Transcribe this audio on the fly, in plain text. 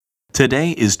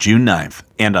Today is June 9th,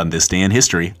 and on this day in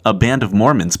history, a band of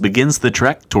Mormons begins the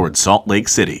trek toward Salt Lake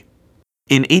City.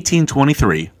 In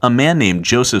 1823, a man named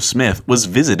Joseph Smith was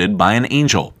visited by an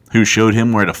angel who showed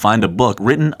him where to find a book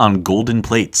written on golden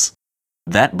plates.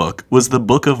 That book was the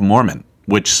Book of Mormon,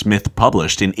 which Smith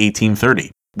published in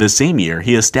 1830, the same year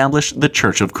he established the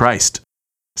Church of Christ.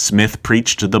 Smith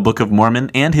preached the Book of Mormon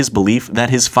and his belief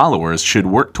that his followers should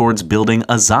work towards building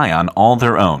a Zion all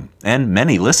their own, and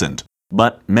many listened.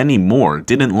 But many more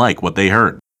didn't like what they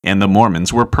heard, and the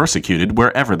Mormons were persecuted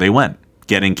wherever they went,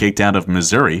 getting kicked out of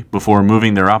Missouri before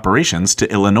moving their operations to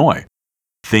Illinois.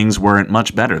 Things weren't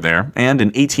much better there, and in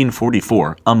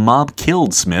 1844, a mob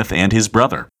killed Smith and his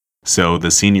brother. So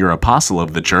the senior apostle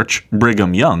of the church,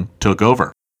 Brigham Young, took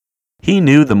over. He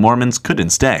knew the Mormons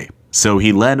couldn't stay, so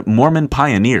he led Mormon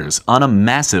pioneers on a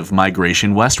massive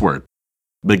migration westward.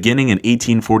 Beginning in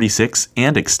 1846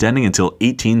 and extending until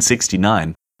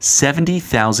 1869,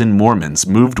 70,000 Mormons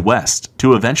moved west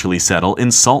to eventually settle in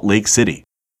Salt Lake City.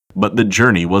 But the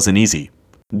journey wasn't easy.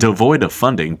 Devoid of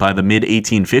funding by the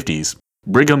mid-1850s,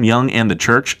 Brigham Young and the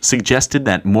church suggested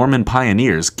that Mormon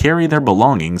pioneers carry their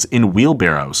belongings in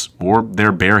wheelbarrows or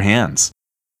their bare hands.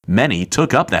 Many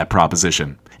took up that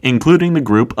proposition, including the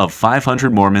group of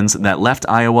 500 Mormons that left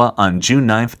Iowa on June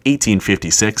 9,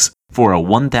 1856, for a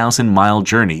 1,000-mile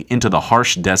journey into the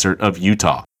harsh desert of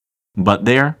Utah. But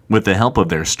there, with the help of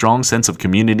their strong sense of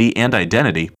community and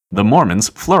identity, the Mormons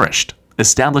flourished,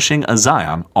 establishing a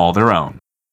Zion all their own.